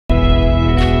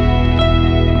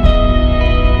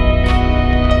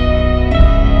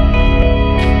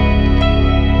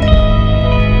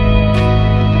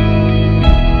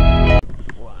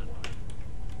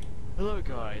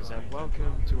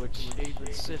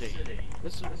city.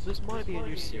 This might be a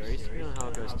new series, depending on how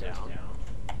it goes down.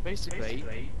 Basically,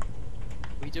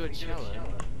 we do a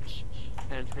challenge,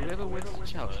 and whoever wins the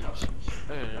challenge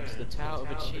earns the Tower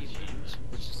of Achievement,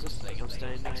 which is this thing I'm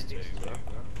standing next to.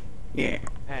 Yeah.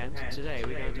 And today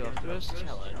we're going to do our first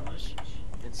challenge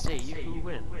and see who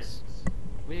wins.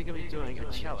 We're going to be doing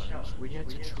a challenge. We have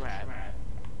to trap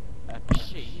a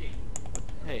sheep,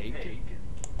 a pig, a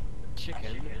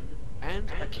chicken, and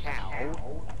a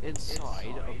cow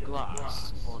inside of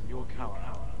glass on your colour.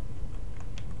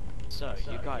 So,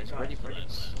 you guys ready for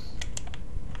this?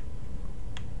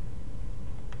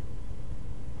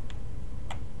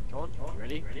 John,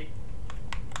 ready?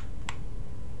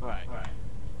 Alright.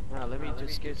 Now let me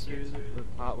just get to the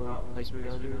part where place we're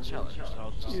going to do the challenge.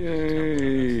 I'll just tell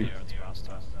you there, it's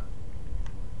faster.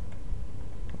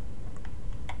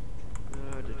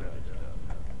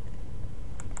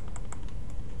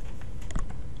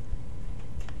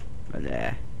 But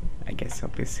I guess I'll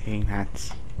be seeing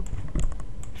that.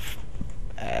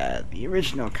 The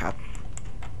original cup.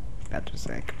 That was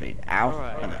a complete ow.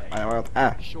 Alright. On the world.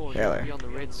 Ah, Sean, Taylor. you'll be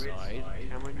on the red side.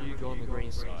 Cameron, you go on the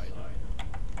green side.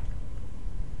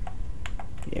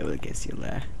 Yeah, well, I guess you'll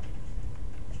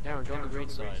Cameron, go on the green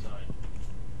side.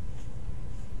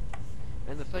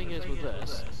 And the thing is with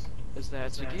this, is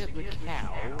that to get the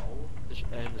cow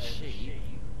and the sheep,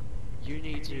 you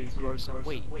need to grow some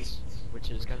wheat,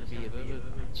 which is going to be a bit of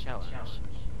a challenge.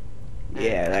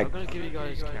 Yeah, and that. I'm going to give you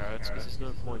guys carrots, because there's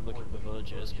no point looking for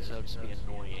villagers, because that'll just be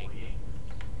annoying.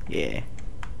 Yeah.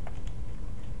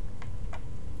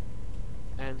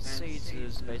 And seeds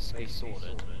is basically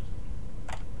sorted.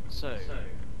 So,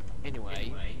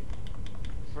 anyway,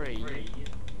 3,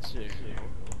 2,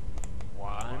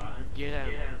 1, get out.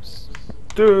 Seeds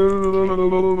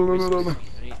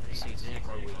and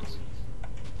grow wheat.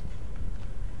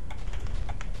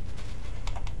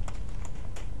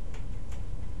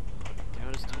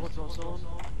 Down is torch on?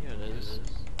 Yeah, it is.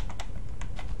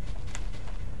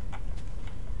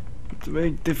 It's a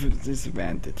big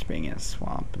disadvantage being in a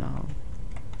swamp now.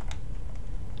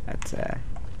 That's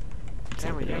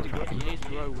Cameron, you need to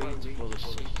grow wheat for the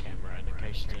sheep, Cameron, in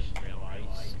case you didn't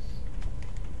realise.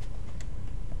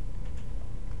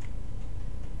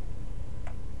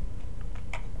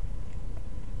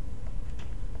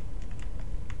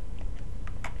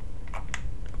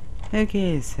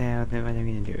 Okay, so then what I'm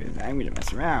gonna do is I'm gonna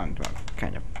mess around. Well,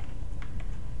 kind of.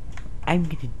 I'm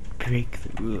gonna break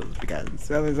the rules because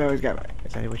there's always got.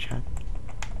 Is that a witch hut?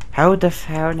 Hold the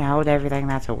phone, hold everything.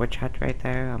 That's a witch hut right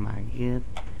there. Oh my god.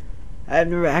 I've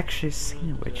never actually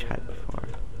seen a witch hut before.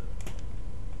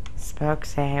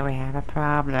 Spooks say we have a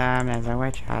problem. There's a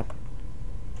witch hut.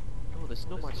 Oh, there's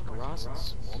not much grass in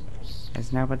swamps.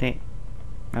 There's nobody.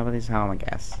 Nobody's home, I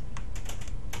guess.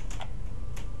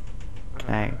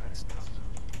 Can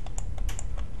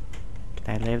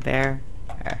I live there?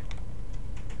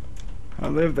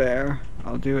 I'll live there.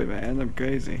 I'll do it, man. I'm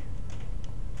crazy.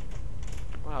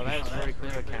 Wow, that is very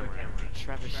clever, Cameron.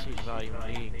 Trap a sheep value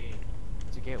money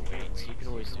to get wheat, so you can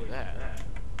always do that.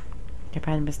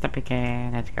 Goodbye, Mr.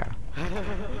 Pecan. Let's go.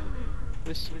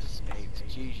 This sheep escaped.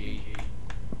 GG.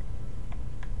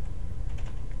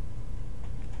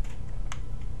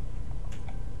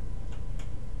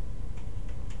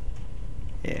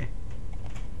 Yeah.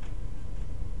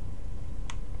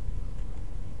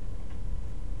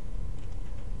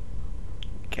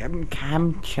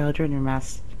 Come, children, you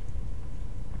must.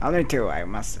 Only two. I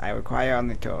require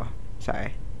only two.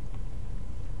 Sorry.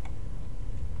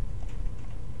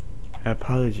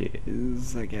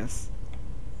 Apologies, I guess.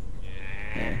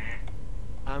 Yeah.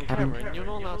 Cameron, you're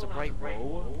not allowed to break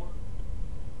rule.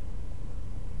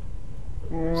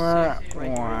 Wah, Break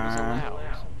rule is allowed.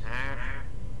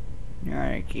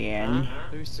 Not again.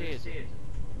 Who said?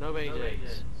 Nobody did.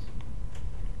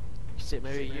 Except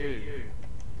maybe you.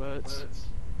 But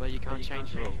you can't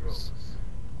change rules.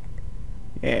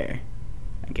 Yeah.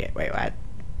 Okay, wait, what?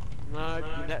 No,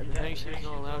 that nation's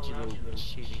not allowed you little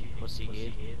cheating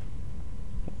pussyhead.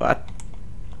 What?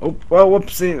 Oh, well,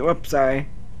 whoopsie, whoops, sorry.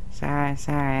 Sorry,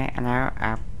 hello,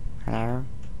 hello.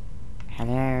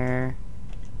 Hello.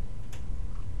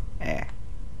 Yeah.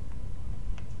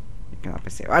 You can help me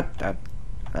say, what?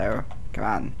 Hello, come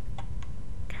on.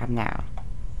 Come now.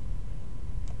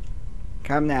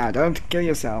 Come now, don't kill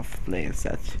yourself, please.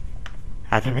 That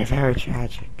would be very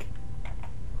tragic.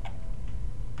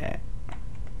 Yeah.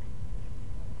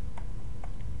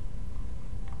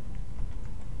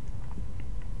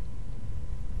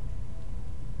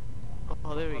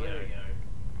 Oh, there we go.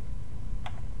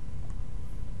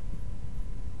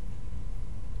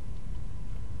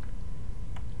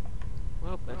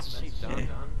 Well, that's sheep done.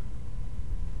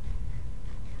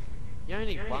 You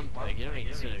only need one pig, you don't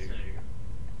need two.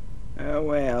 Oh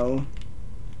well.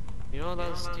 You're not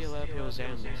allowed to steal other people's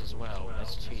animals as well,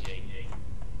 that's cheating.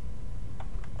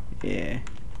 Yeah.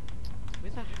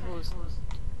 Where the hell is...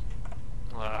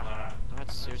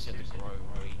 That's seriously have to grow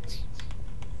wheat.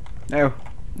 No.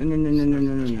 No, no, no, no, no,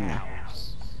 no, no, no.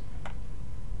 Cows.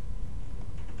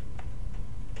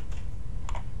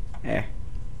 Yeah.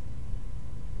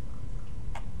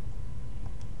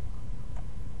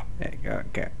 Yeah, go.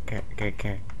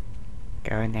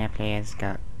 Go in there, please.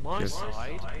 Go. My Just...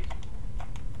 side?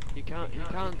 You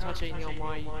can't touch anything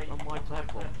on my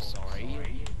platform, sorry.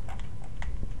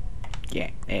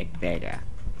 Yeah, there you go.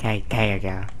 There you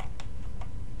go.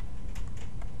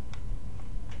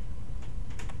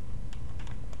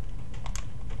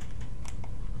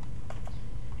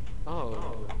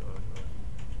 Oh.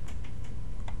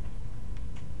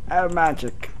 Oh,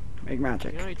 magic. Make You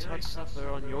magic. can only touch stuff that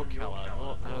are on your colour,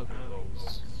 not other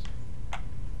people's.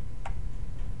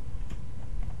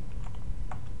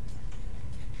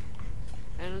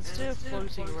 And instead of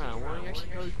floating around, why don't you actually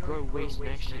go grow wheat and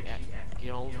actually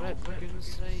get on with it, for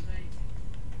goodness sake?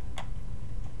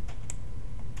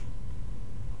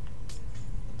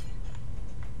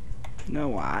 You know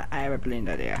what? I have a brilliant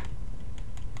idea.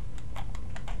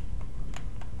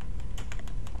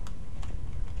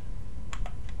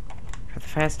 For the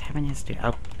first time in history.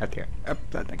 Oh, not there. Oh,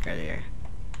 that's a good idea.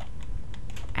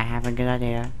 I have a good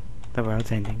idea. The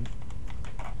world's ending.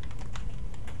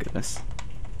 Goodness.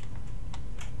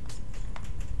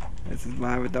 This is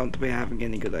why we don't be having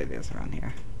any good ideas around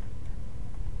here.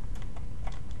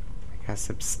 Because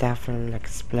some stuff will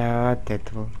explode,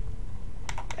 it will...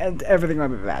 And everything will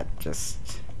be bad.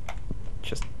 Just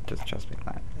trust me,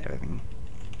 man. Everything...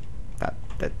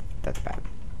 That's bad.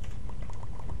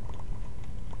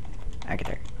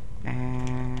 Okay,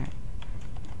 there.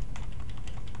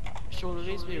 Sure, there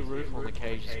needs to be a roof on the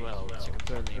cage as well, to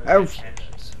confirm the Oh,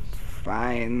 infections.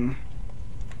 fine.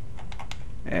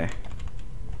 Yeah.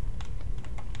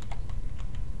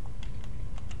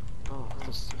 Oh,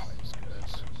 this is good.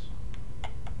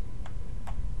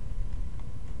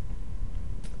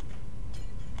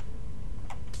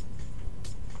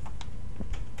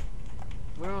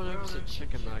 Where on earth is the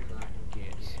chicken nugget?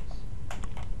 Yes.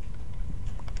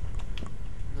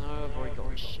 No, I've already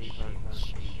got sheep and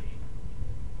sheep.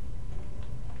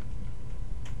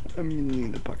 I'm gonna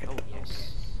need the bucket. Oh, yes.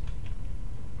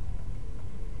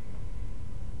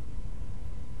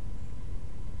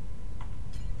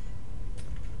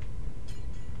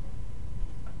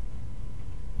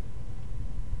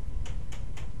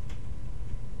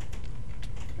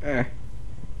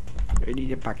 I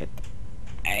need a bucket.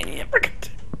 I need a bucket.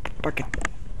 Bucket.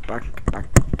 Bucket.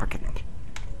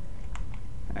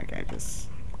 Okay, that's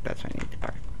what I need.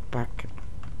 Bucket.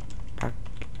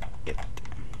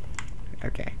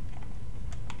 Okay.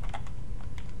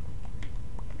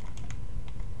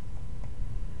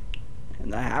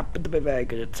 And I happen to be very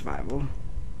good at survival.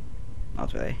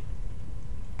 Not really.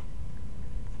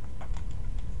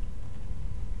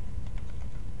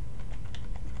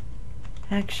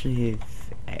 Actually,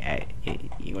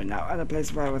 you will not want to play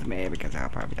survival with me because I'll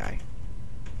probably die.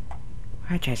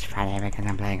 Or just funny because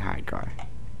I'm playing hardcore.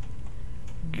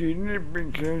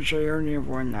 Because I only have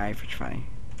one life, it's funny.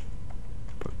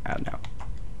 But, oh no.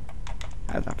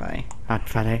 That's not funny. Not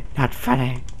funny. Not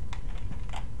funny.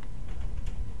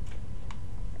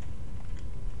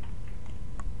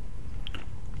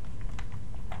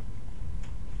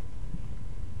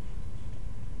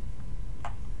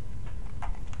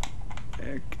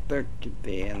 Tuck it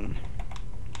in.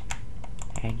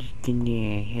 I just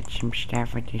need to hit some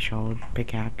stuff with this old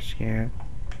pickaxe here.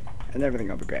 And everything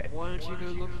will be great. Why don't you go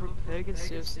look for a pig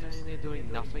instead of standing there doing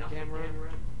nothing, Cameron?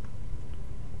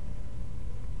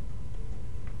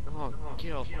 Oh,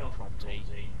 get off my property.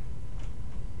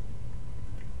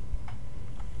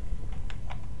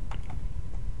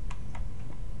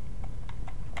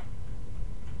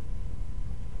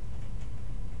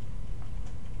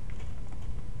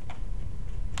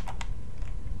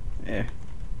 Yeah.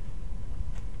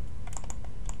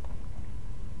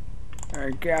 I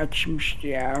got some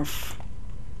stuff.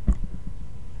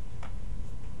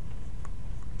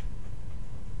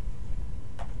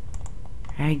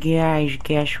 Hey guys,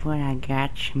 guess what? I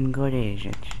got some goodies.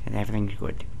 And everything's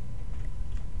good.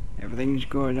 Everything's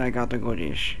good, I got the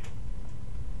goodies.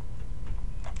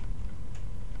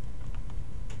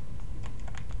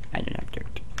 I don't have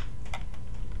dirt.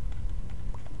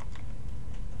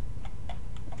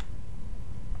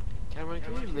 Cameron,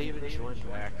 can you leave and join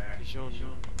back? Because you're,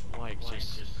 like,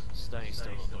 just staying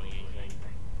still, not doing anything.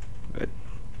 But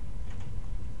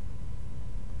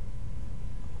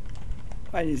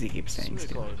Why does he keep saying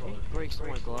Swear to stupid? God, he breaks all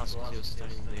my glass because he was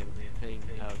standing there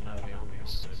peeing out of nowhere on the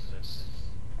surface.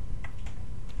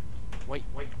 Wait.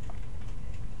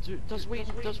 Dude, does weed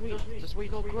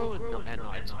not grow at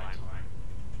night time?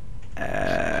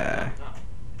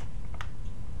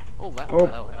 Oh, that'll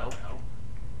help.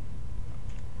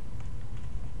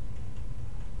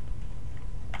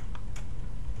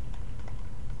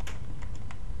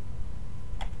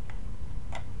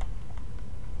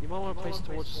 You might want to place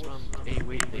torches around any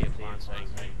weed that you're planting.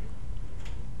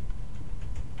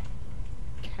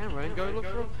 Cameron, go look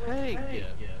for a pig!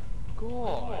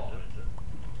 God!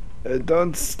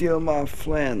 Don't steal my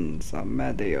friends, I'm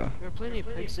mad at you. There are plenty of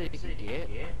pigs that you can get.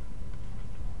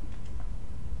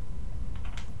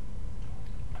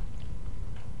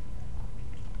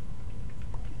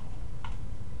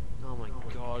 Oh my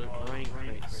god, rain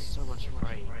creates so much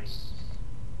frames.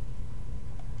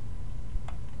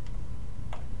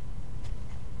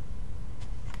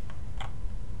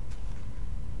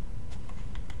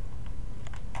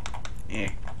 Yeah.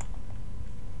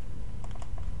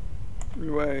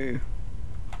 Anyway.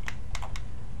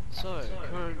 So,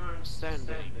 current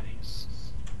standings.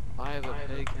 I have a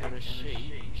pig and a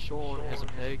sheep, Sean has a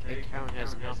pig, and Karen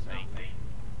has nothing.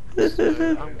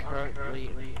 So, I'm currently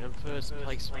in first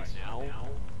place right now.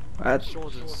 What?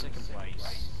 Sean's in second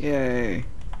place. Yay.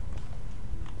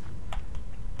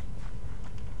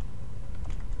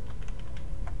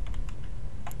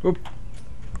 Oop.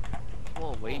 Come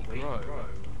on, wheat, grow.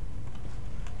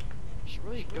 Should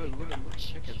really go look at the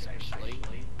chickens, actually.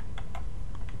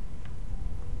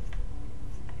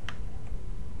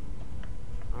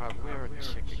 Alright, where a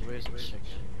chicken? Where's a chicken?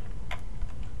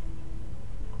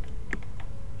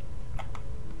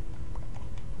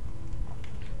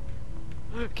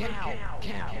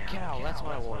 Cow! That's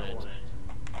what I wanted.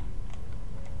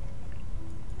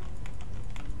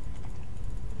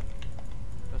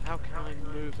 But how can I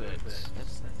move it?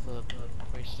 That's the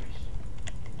question.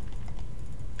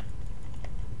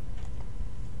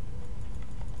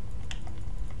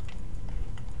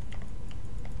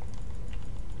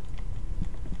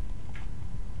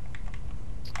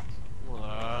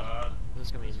 This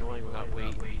is gonna be annoying without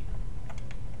wheat.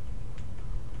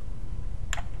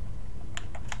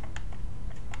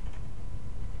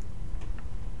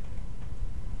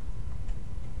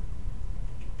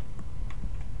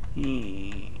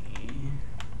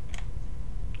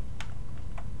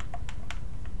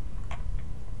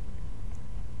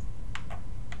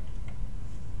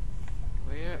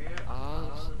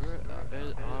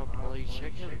 Where are bloody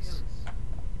chickens?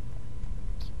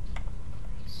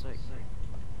 Sick.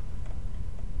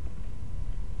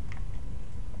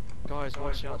 Guys,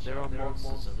 watch out, there are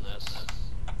monsters in this.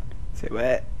 Say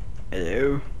what?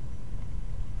 Hello?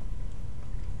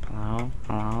 Hello?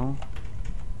 Hello?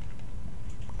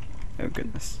 Oh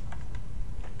goodness.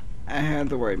 I heard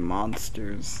the word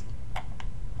monsters.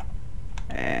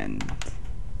 And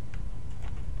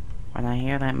when I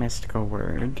hear that mystical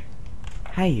word,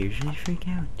 I usually freak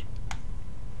out.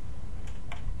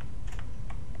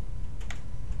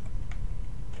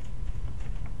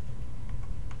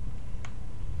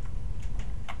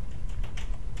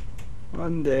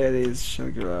 One day these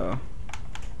shall grow.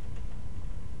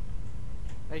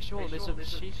 Hey Sean, there's a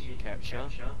sheep you can capture.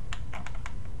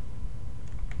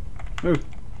 Ooh.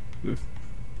 Ooh.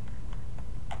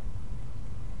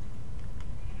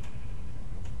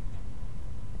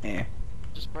 Yeah.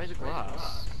 Just spray the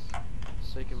glass,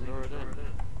 so you can lure it in.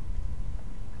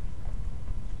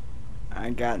 I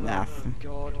got nothing. Oh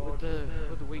god, with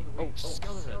the wheat. Oh,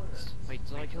 skeletons! Wait,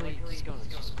 did I kill any skeletons?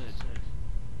 Yes, I did.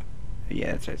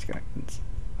 Yeah, that's right, skeletons.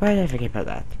 Why did I forget about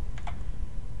that?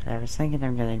 I was thinking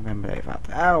I'm getting them, but I thought,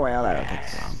 oh well, that'll take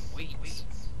so long. Wheat.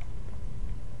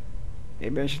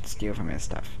 Maybe I should steal from his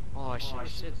stuff. Oh, I should have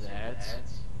said that.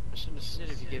 I shouldn't have said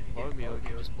if you get bone meal, you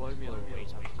can just bone meal the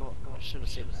wheat. I forgot. I should have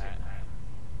said that.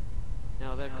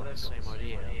 Now they've got the same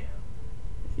idea.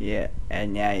 Yeah,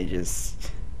 and now you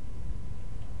just...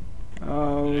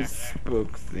 Oh,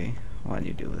 Spooksy. Why do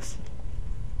you do this?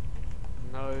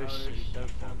 No, sheep, don't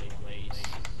follow me, please.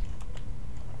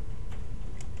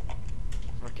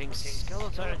 Fucking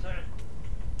skeleton!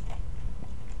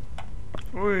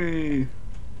 Oi!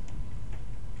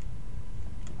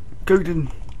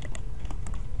 Cooking!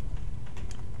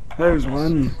 There's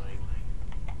one!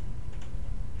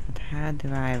 But how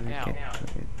do I ever get to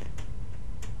it?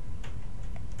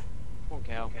 Come on,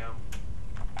 cow.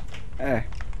 Eh.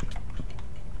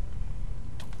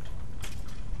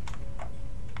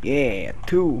 Yeah,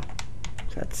 2.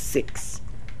 So that's 6.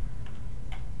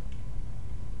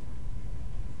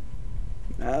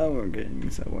 Now we're getting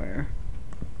somewhere.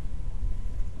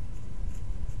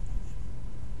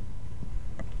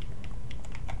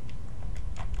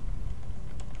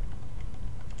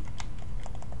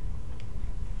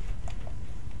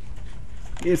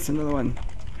 Yes, another one.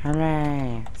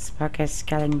 Hooray! Spooky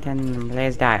skeleton,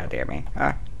 please die, oh dear me.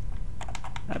 Ah.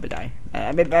 I'll be die.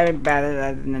 I'll be bad. No,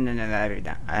 I'll be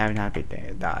die. I have not be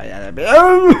die. I'll be.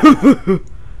 Oh!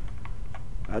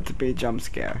 That's a big jump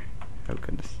scare. Oh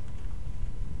goodness.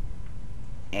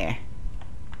 I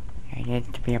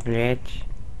need to be a bridge.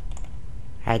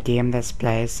 I deem this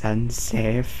place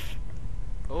unsafe.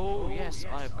 Oh yes,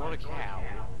 I've got a cow.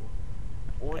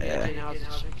 Already 18 hours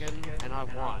of chicken, and I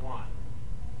won.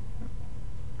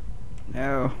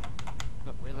 No.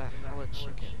 But where the hell are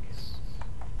chickens?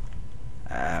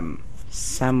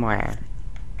 Somewhere.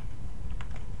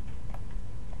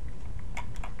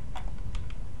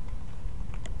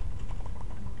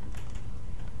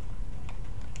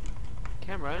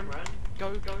 Cameron,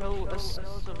 go kill a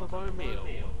skeleton of a bone meal.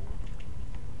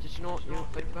 Did you not even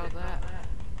think about that?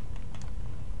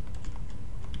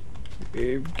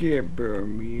 Get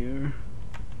bone meal.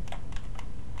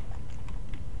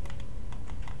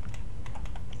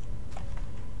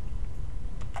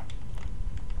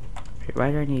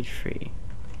 Why do I need 3?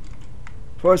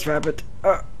 Force rabbit.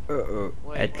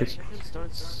 Wait, chickens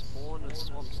don't spawn in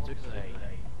swamps, do they?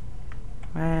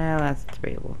 Well, that's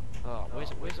debatable. Oh,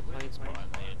 where's a plains spot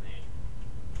then?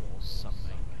 Or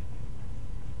something.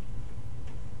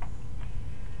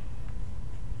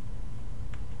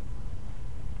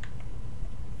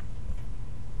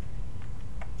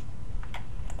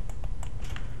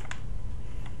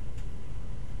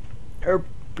 Oh,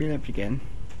 bring it up again.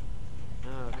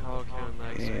 No, Carl can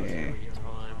like every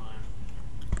time.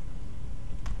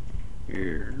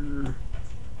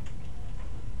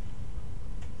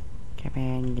 Come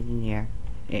on, get in here.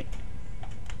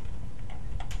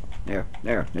 No.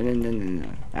 No. No. No.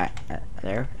 Oh,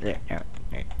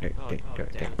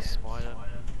 damn it, spider.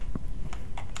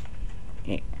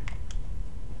 Okay,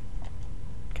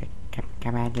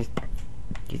 come on, just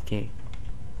do.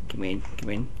 Come in.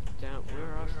 Damn,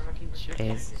 where are fucking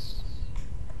chickens?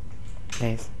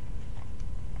 Please.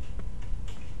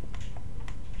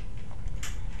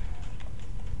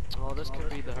 Oh, this could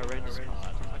be the horrendous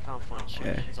part. If I can't find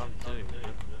chickens, I'm doomed.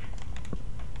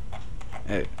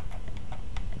 Oh.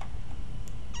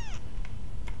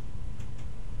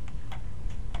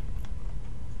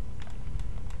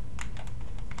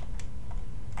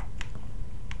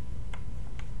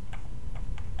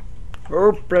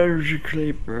 Oh, there's a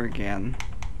creeper again.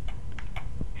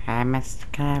 I must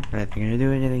clap, but if you're gonna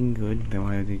do anything good, then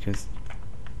why don't you just,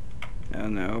 I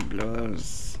don't know, blow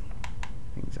those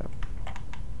things up.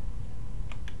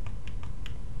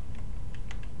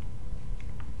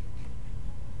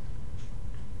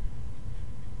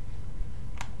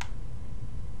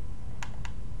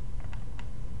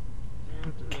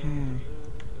 Okay.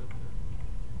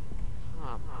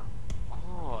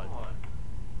 Odd.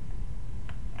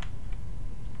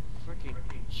 Freaking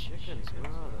chickens,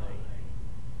 where are they?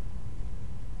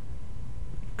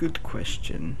 Good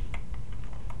question.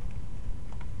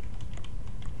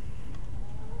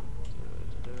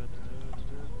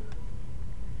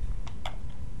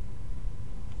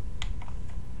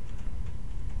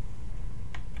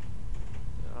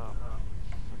 Oh,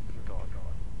 freaking God.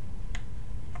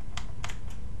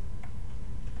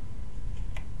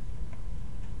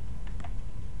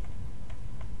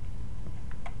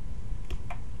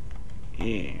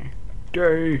 Yeah.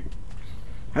 Day.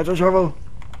 That's a shovel.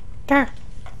 There.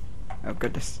 Oh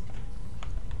goodness.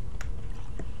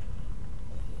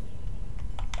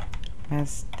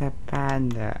 Mr.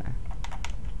 Panda.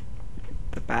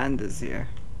 The panda's here.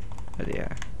 Oh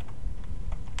dear.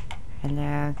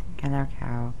 Hello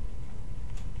cow.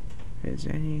 Is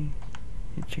there any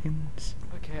chickens?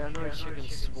 Okay, I know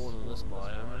chickens spawn in this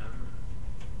biome.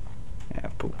 Yeah,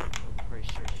 poop. I'm pretty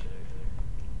sure they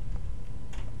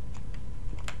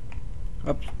do.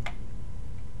 Up.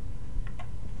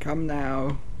 Come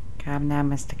now,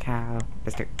 Mr. Cow.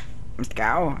 Mr.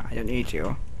 Cow, I don't need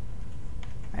you.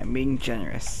 I'm being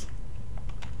generous.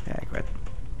 Yeah, I quit.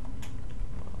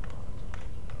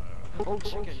 Oh,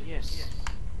 chicken, yes.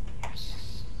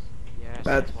 Yes. Yes, But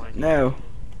that's what I need. no.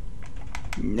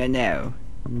 No.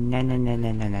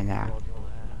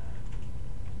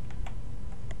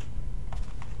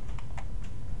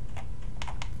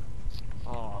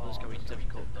 Oh, this is gonna be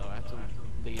difficult though. I have to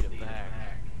lead it back.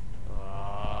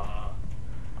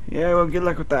 Yeah, well, good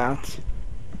luck with that.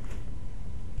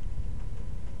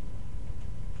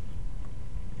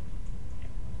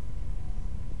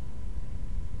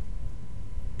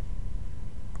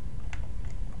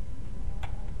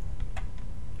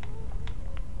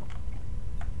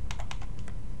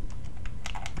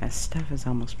 My stuff is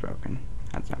almost broken.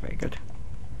 That's not very good.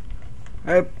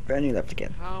 Oh, only left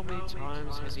again. How many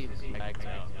times has he lagged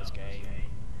out in this game?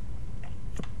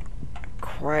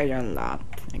 quite a lot,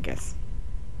 I guess.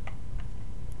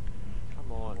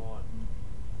 Come on.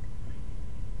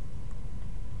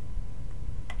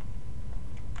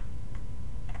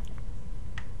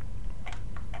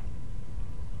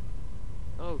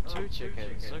 Oh, 2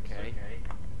 chickens, okay.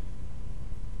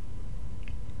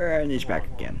 And he's back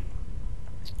again.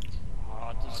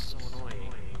 Oh, this is so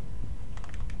annoying.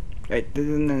 Wait,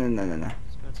 no.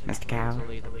 Mr. Cow?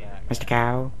 Mr.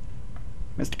 Cow?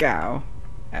 Mr. Cow?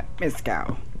 Mr.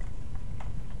 Cow?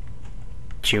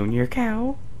 Junior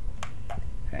Cow?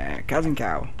 Cousin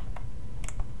Cow?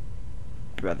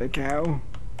 Brother Cow?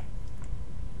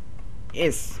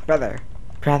 Yes, brother.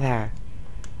 Brother.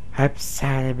 I'm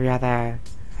sorry, brother.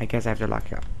 I guess I have to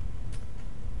lock you up.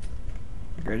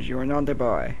 Because you are not the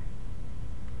boy.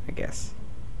 I guess.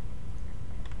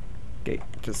 Okay,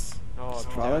 just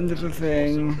fall into the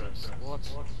thing. What?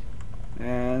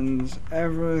 And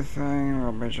everything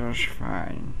will be just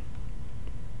fine.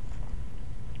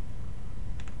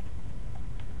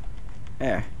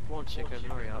 Yeah. Come on, chicken,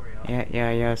 hurry up. Yeah,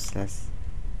 useless.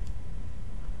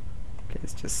 Okay,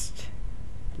 it's just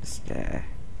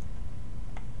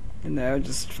you know,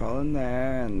 just fall in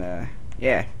there and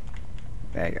yeah.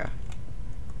 There you go.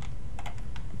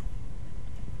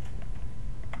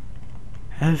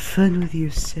 Have fun with your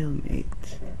cellmate.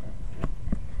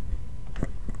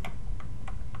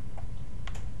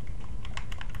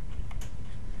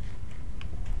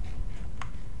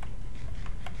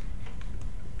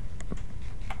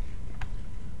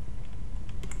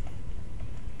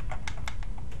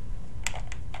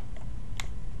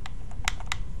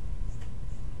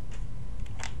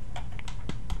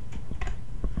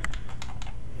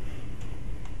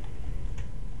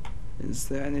 Is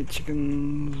there any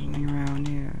chickens running around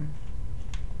here?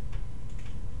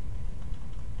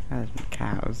 There's my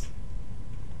cows.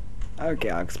 Okay,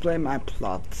 I'll explain my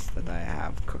plots that I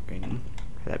have cooking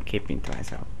that I'm keeping to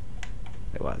myself.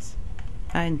 It was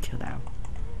until now.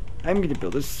 I'm gonna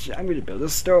build a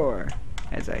store,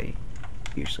 as I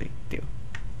usually do.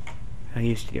 I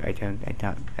used to do. I don't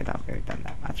really done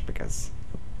that much because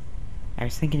I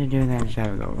was thinking of doing that in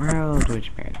Shadow World,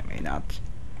 which may or may not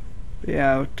be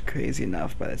out crazy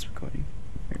enough by this recording.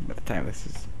 By the time this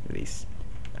is released,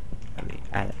 at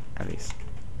least,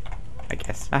 I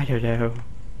guess. I don't know.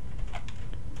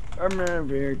 I'm not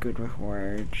very good with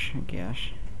words, I guess.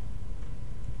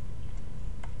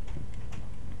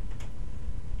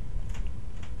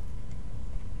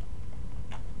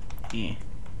 Yeah.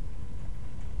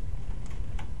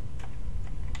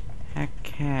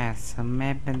 Okay, so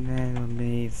maybe there will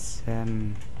be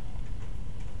some.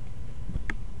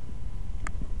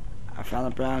 I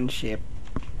found a brown sheep.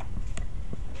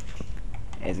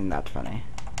 Isn't that funny?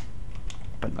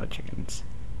 But no chickens.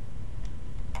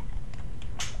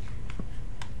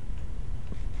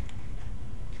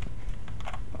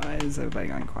 Why is everybody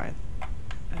going quiet?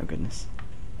 Oh goodness.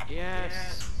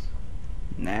 Yes!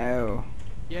 No.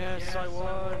 Yes, I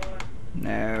won!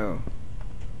 No.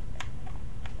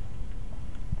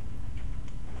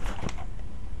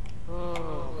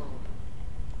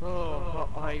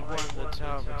 I won the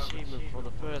Tower of Achievement for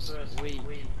the first week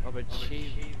of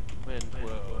Achievement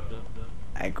World.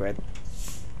 I quit.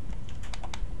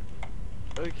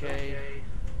 Okay.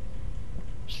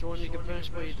 Sean, you can finish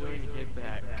what you're doing and head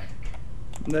back.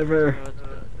 Never.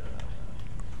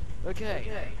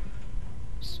 Okay.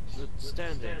 The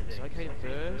standings. I came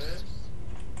first,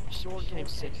 Sean came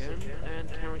second, and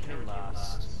Karen came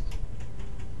last.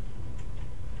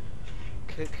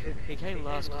 He came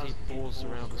last because he falls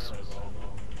around for so long.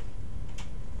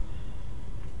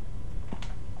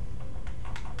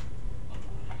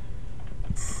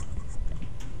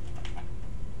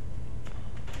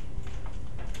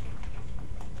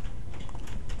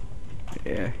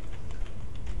 Yeah.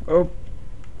 Oh.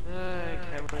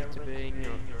 Came back to being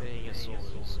a sword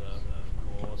user,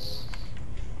 of course.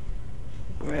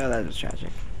 Well, that is tragic.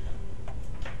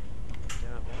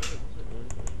 Yeah, what was it?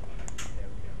 There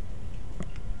we go.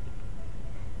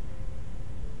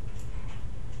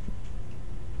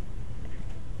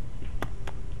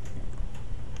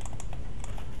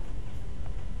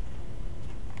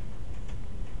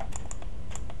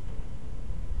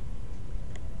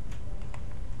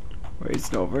 Wait,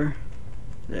 it's over.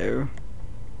 Hello.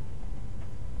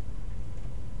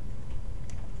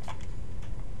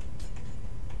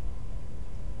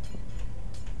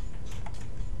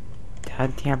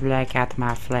 Don't you look at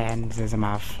my friends. These are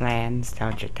my friends.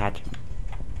 Don't you touch them.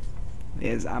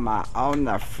 These are my own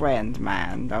friends,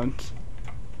 man. Don't.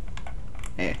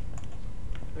 Eh.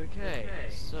 Okay,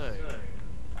 so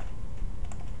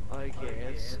I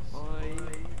guess I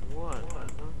won.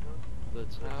 the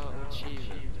tower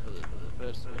achievement for the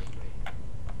first mission.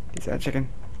 Is that chicken?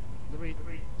 Let me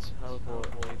teleport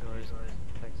you guys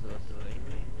back to the thing.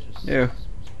 Just. No.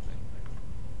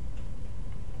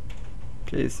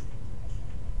 Please.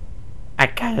 I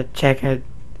got a chicken.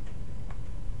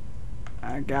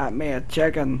 I got me a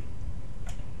chicken.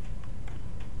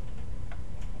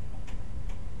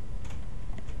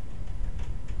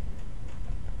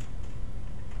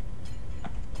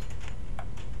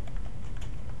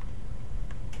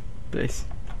 Please.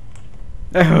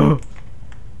 No.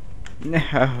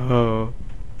 No.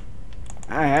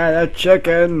 I had a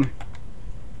chicken.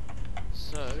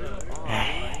 So,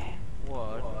 I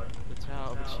won the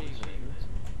Tower of Achievement.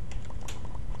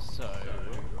 So,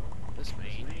 this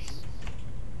means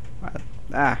What?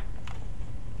 Ah.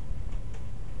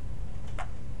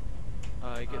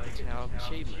 I get the Tower of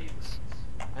Achievements.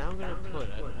 And I'm gonna put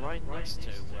it right next to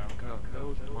where I'm gonna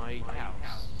build my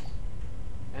house.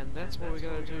 And that's what we're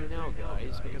gonna do now,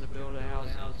 guys. We're gonna build our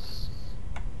houses.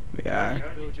 We You are.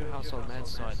 can build your house on that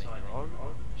side that you're on.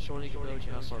 Sean, you can build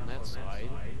your house on that side.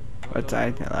 What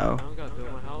side? Hello. I'm gonna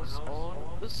build my house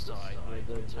on this side where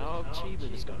the Tower of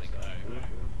Achievement is gonna go.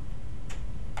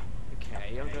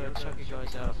 Okay, I'm gonna chuck you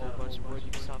guys out a whole bunch of wood.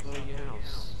 You can start building your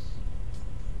house.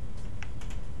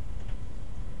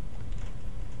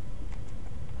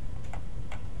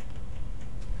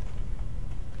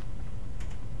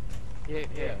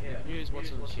 Yeah. Here's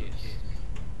what's on the chest.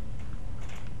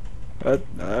 What?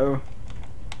 Hello.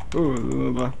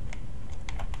 Ooh. Blah.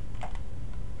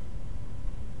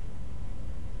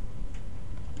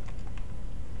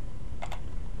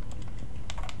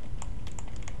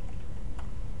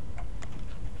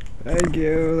 Thank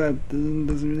you. That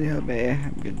doesn't really help me.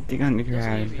 I'm gonna dig on the Doesn't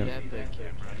ground. even be that big,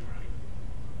 Cameron.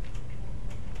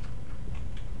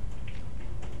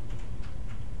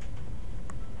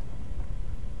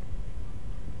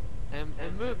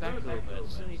 And move back a little bit. It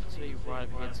doesn't need to be right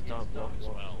up against the dark block as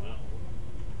well.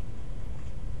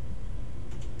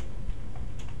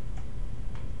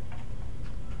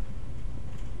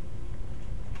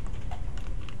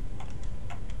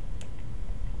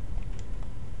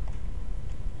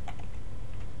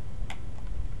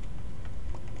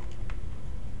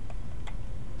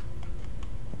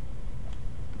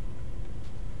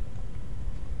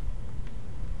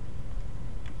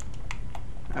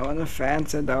 I want a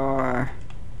fancy door.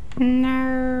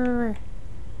 No.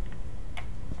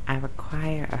 I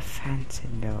require a fancy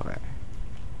door.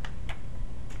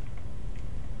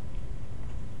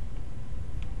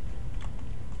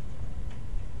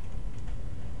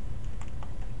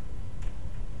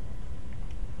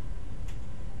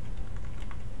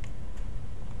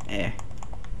 Eh.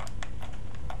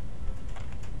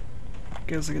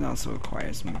 Guess I can also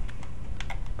acquire some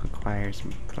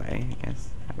clay. I guess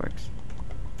that works.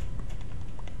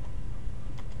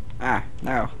 Ah,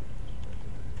 no.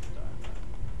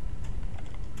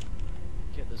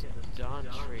 Get this darn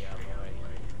tree out of the way.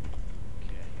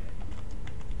 Okay.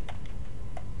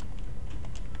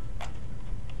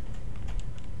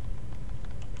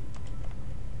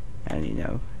 I need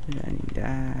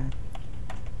that.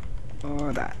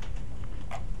 Or that.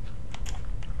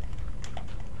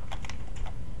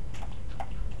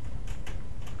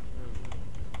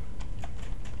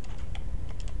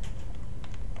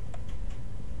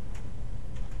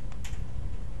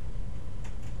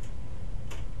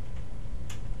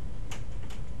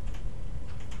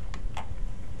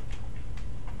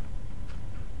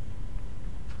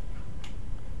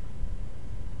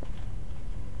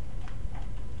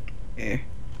 Eh.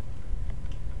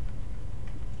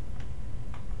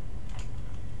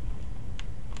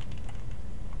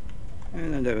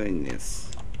 And I'm doing this.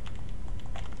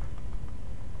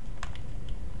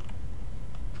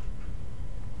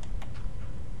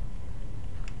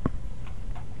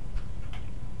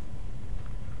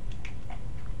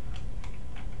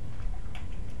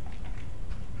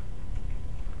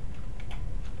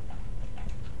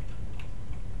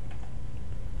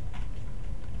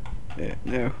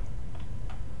 No.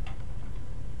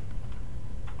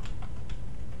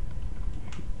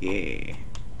 Yeah.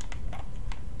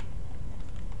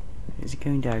 Is it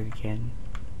going dark again?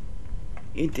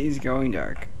 It is going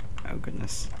dark. Oh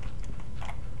goodness.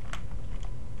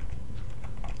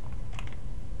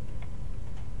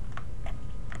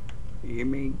 Give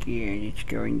me again, it's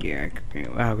going dark.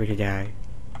 Wow, we're gonna die.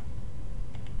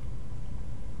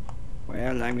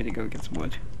 Well, I'm gonna go get some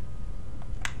wood.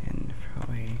 And throw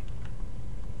away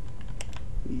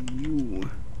you.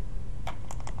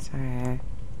 Sorry.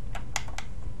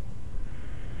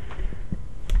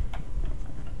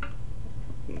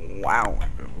 Wow,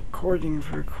 I've been recording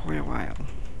for quite a while.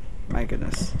 My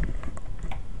goodness.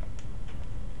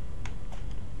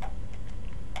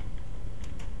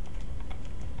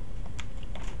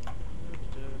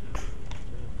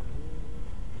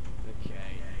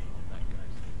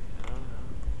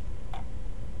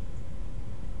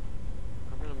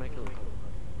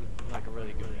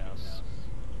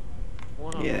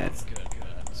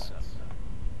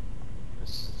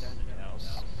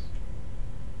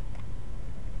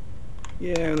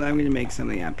 Yeah, well, I'm gonna make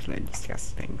something absolutely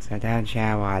disgusting, so don't you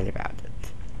worry about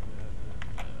it.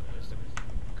 Where's the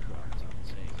crafting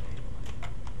table?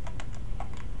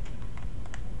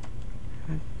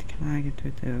 What can I get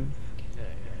rid of?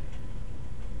 Okay.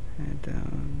 I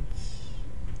don't...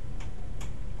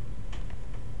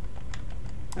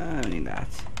 I don't need that.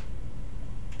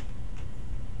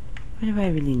 Why do I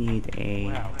really need a...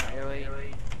 Wow, really?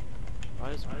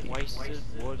 I just wasted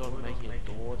wood on making a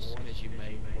door just because you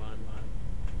made one.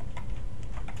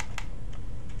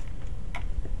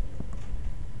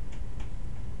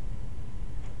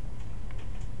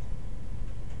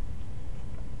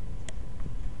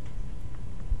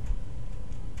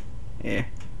 Yeah.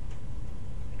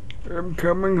 I'm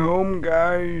coming home,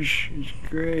 guys. It's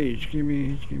great. It's gonna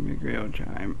be a great old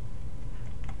time.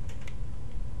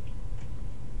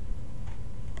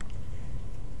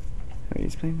 Oh,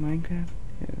 he's playing Minecraft?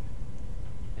 Yeah.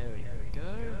 There we go.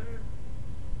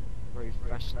 Very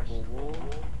fashionable wall.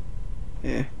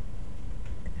 Yeah.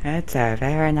 That's a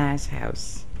very nice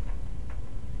house.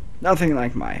 Nothing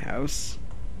like my house.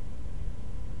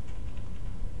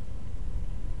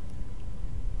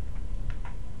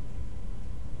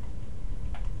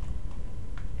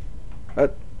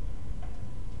 But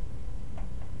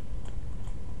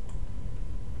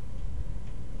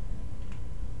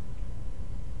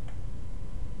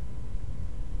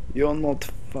you're not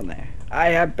funny. I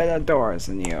have better doors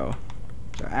than you.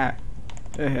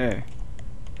 So,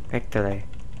 victory.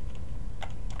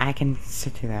 I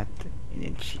consider that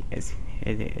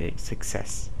a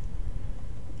success.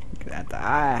 That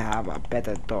I have a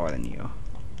better door than you.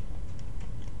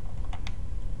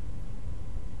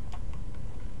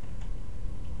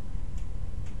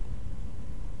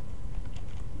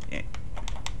 Yeah.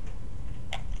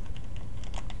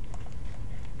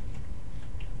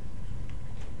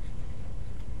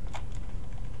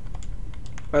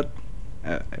 But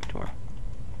a door.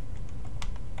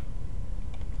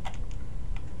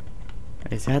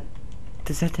 Is that...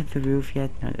 Does that have the roof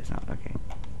yet? No, there's not. Okay.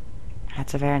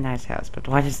 That's a very nice house, but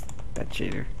what is that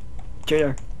cheater?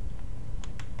 Cheater!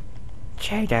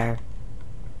 Cheater!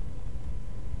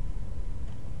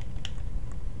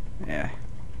 Yeah.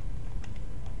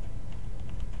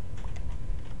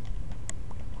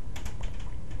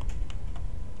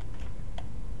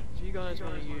 Do you guys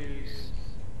want to use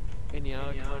any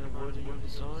other kind of wood in your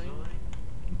design?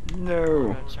 I'm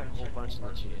No. gonna chuck a whole bunch in the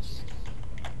chest.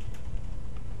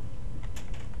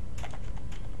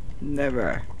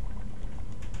 Never.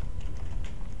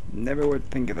 Never would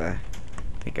think of that.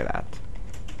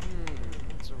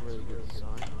 That's a really good design.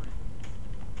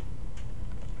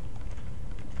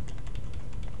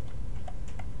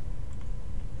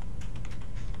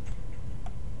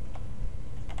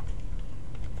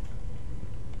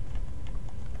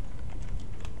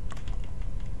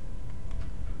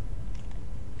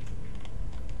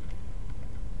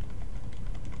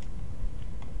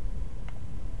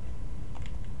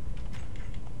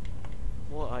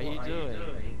 What are you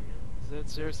doing? Is that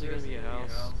seriously gonna be a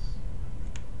house?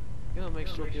 You gotta make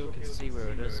sure people can see where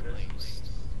it is at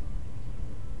least.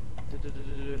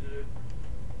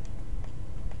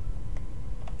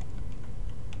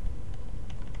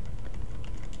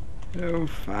 Oh,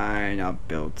 fine. I'll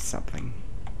build something.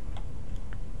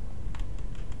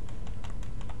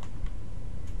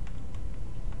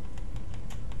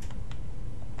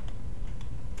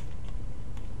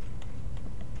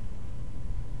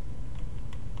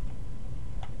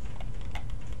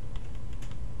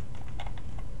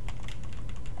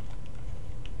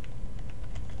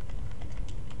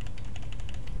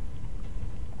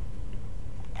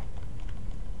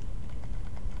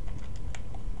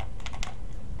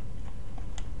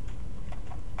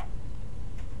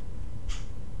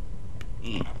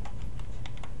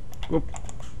 Whoop.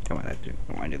 Don't want that to.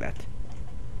 Don't want to do that.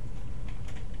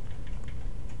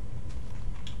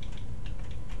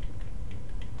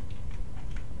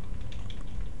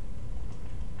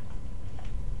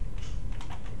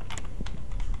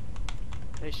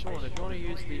 Hey Sean, if you want to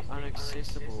use the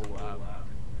unaccessible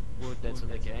wood that's in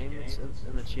the game, it's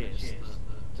in the chest.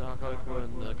 The dark oak wood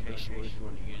and the acacia wood if you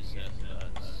want to use it,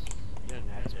 but you don't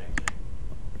have to.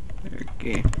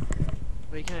 Okay.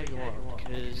 But you can if you want,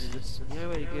 because the only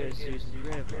way to get it is to use the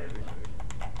red road.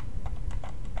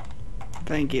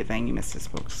 Thank you, Mr.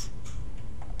 Spooks.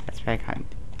 That's very kind.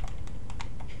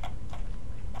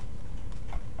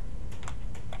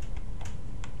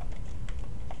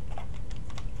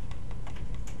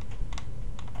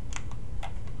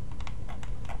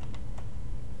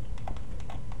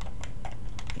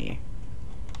 Yeah.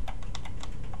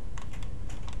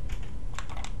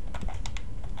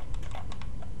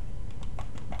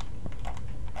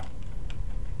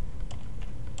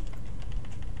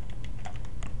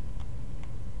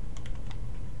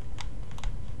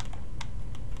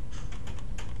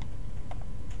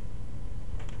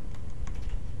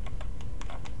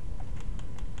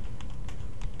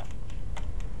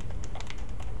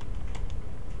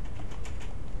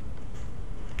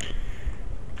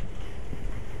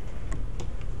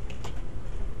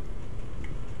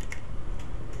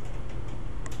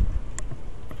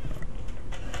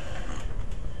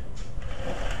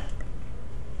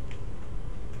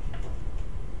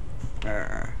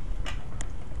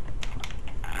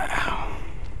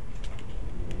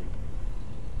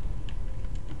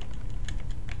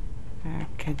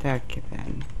 Okey-dokey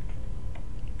then.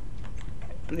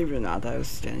 Believe it or not, I was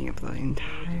standing up the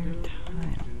entire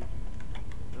time.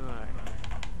 Alright.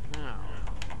 Now,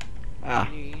 Ah,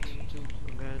 I'm going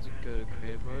to go to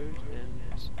Crib Road and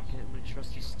get my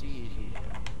trusty steed here.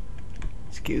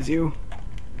 excuse you?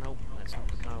 Nope, that's not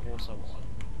the kind of horse I want.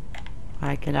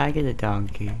 Why can I get a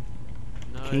donkey?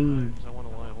 No, King. because I want a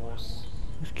white horse.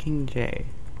 Who's King J?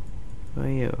 Who are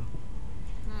you?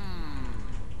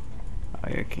 Oh,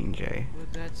 you're King J.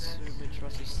 Would that suit my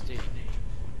trusty steed?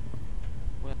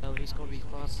 Well, he's got to be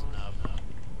fast enough.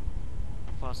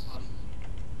 Fast enough.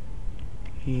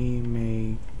 He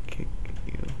may kick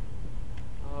you.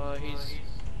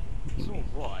 He's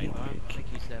alright, I don't think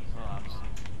he's that fast.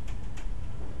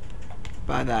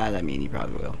 By that, I mean he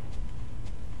probably will.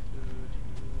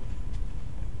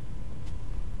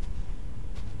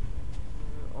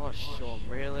 Oh, Sean,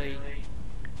 really?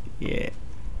 Yeah.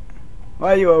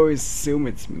 Why do you always assume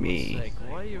it's me? Sake,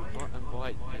 why you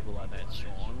invite people like that,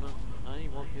 Sean? I only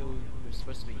want people who are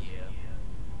supposed to be here.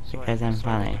 Sorry, Because I'm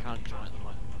sorry, funny. I can't join them.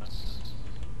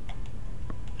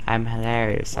 I'm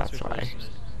hilarious, What's that's with why. this?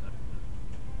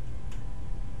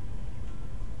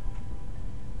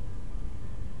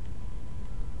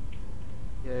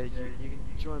 Yeah, you can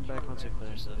join back once you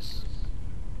finish this.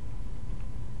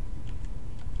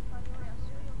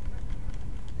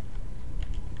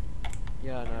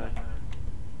 Yeah, I know.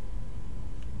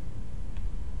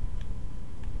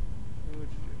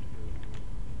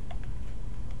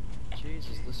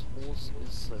 Jesus, this horse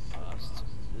is so fast.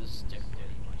 This is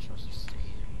definitely my trusty steed.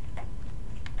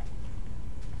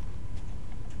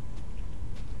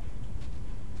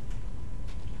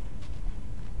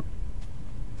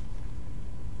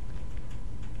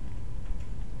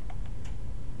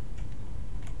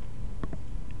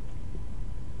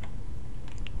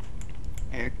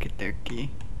 Okie dokie.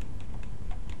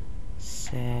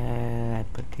 So, I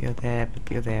put you there,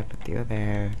 put you there, put you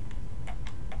there.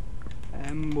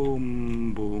 And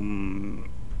boom, boom.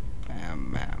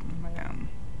 Bam, bam, bam,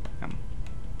 bam.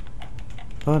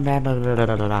 Boom, bam, blah, blah, blah,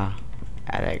 blah, blah.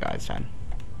 Ah, there you go, it's done.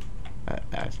 We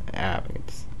can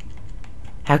just...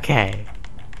 Okay.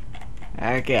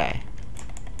 Okay.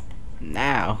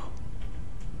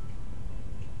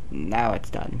 Now it's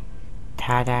done.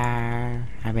 Ta-da!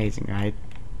 Amazing, right?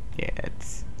 Yeah,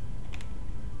 it's...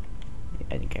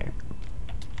 I don't care.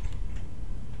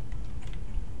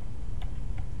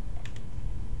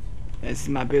 This is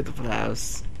my beautiful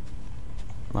house.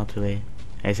 Not really.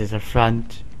 This is the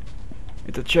front.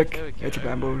 It's a trick. There we It's a go.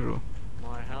 bamboozle.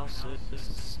 My house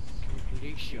is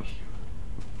completion.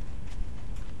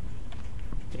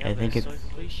 I think it's it's...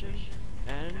 completion,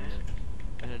 and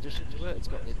in addition to it, it's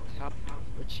got the top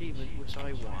achievement which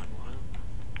I won.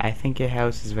 I think your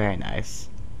house is very nice.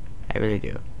 I really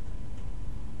do.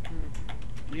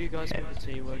 You guys can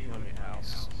continue working on your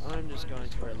house. I'm just going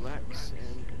to relax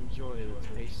and enjoy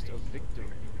the taste of victory.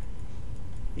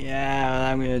 Yeah, well,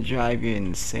 I'm gonna drive you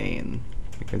insane.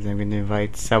 Because I'm gonna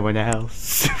invite someone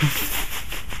else.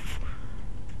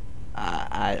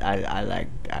 I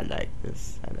like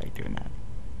this. I like doing that.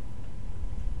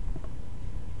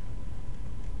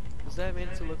 Is that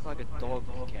meant to look like a dog,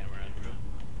 Cameron?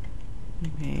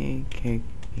 May kick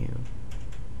you.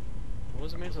 What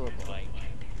was it meant to look like?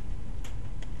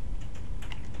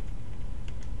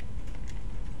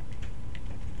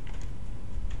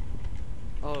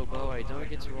 Oh, by the way, don't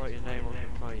forget to write your name on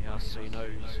the front of your house so you know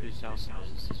whose house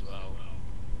it is as well.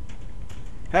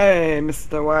 Hey,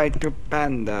 Mr. White Two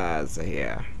Pandas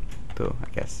here. Two, I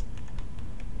guess.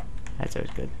 That's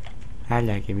always good. I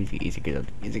like him. He's a good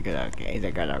old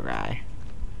guy.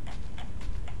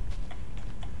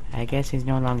 I guess he's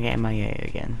no longer MIA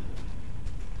again.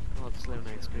 Oh, this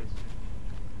lemonade's good.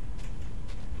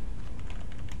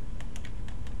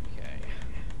 Okay.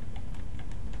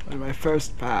 One of my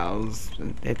first pals.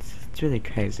 It's really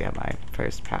crazy how my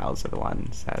first pals are the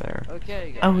ones that are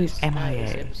Okay, guys. always That is MIA.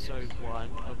 episode 1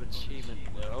 of Achievement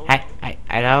World.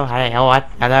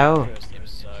 Hello. First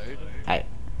episode. Hey.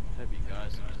 Hope you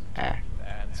guys Uh,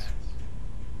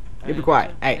 that. you be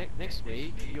quiet. And Hey. Next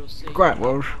week, you'll see Quiet, the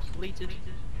Walsh. completed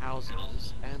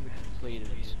houses and the completed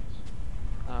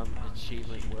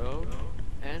Achievement World.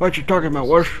 And What you talking about,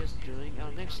 we'll Walsh? see us doing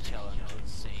our next challenge and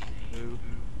see who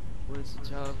wins the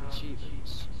Tower of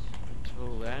Achievements.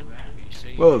 Until then, we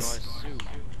see you Wills. guys soon.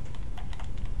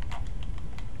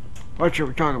 What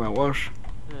you talking about, Walsh?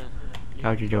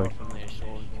 How'd you do it? From there,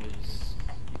 Sean,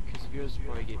 because viewers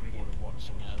probably get bored of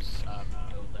watching us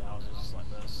build the houses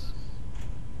like this.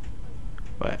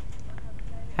 What?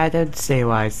 I don't see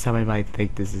why someone might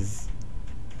think this is...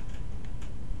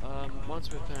 Once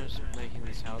we're finished making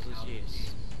these houses,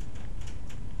 yes.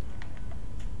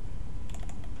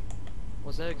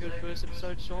 Was that a good first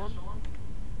episode, Sean?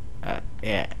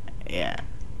 Yeah.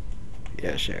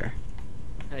 Yeah, sure.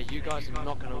 Hey, you guys are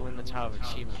not gonna win the Tower of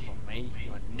Achievement from me.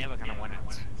 You are never gonna win it.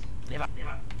 Never.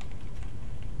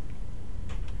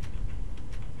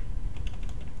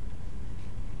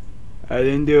 I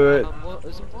didn't do it. Well,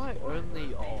 isn't I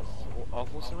only off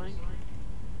or something?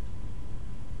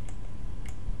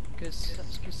 Because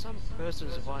some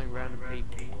person's inviting random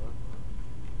people.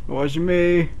 It wasn't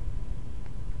me.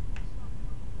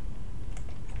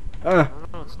 Ah,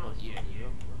 No, it's not you.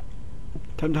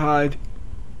 time to hide.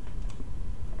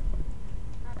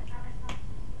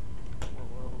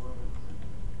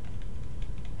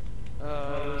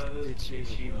 The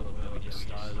achievement that we just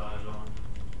started on.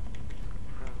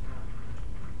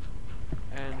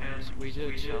 And we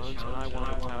did a challenge and I won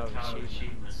a Tower of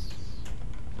Achievements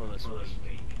for this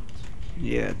week.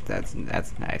 Yeah, that's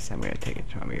nice. I'm gonna take it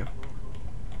from you.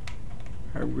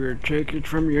 I'm gonna take it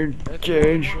from your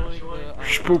cage.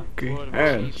 Spooky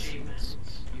ass.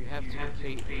 You have to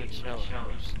complete the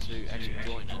challenge to actually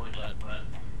join it,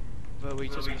 but we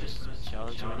just finished the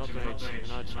challenge and we're not going to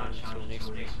challenge until next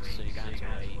week, so you're going to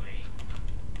wait.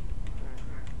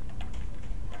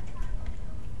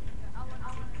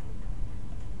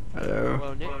 Hello.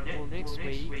 Well, next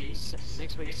week Sunday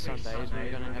is when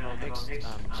we're going to have our next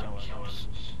challenge.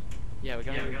 Yeah, we're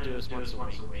going to do this once a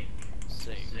week.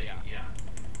 See, yeah.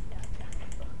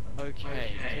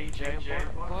 Okay, King Jam,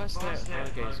 why is that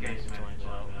Hunger Games going to join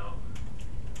now?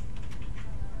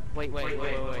 Wait, are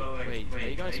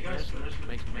you guys finished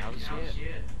making houses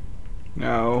yet?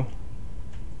 No.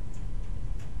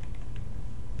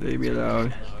 Leave me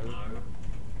alone.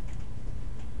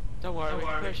 Don't worry, we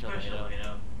can crash it later.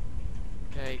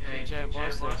 Okay, King Jam, why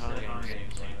is that Hunger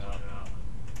Games going to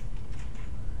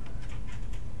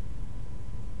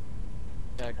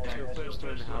yeah, because we're first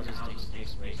doing the houses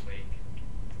next week.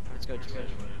 Let's go to it.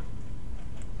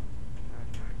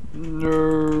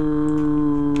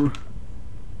 No.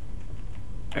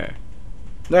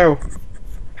 No.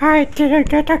 I didn't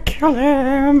get to kill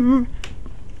him.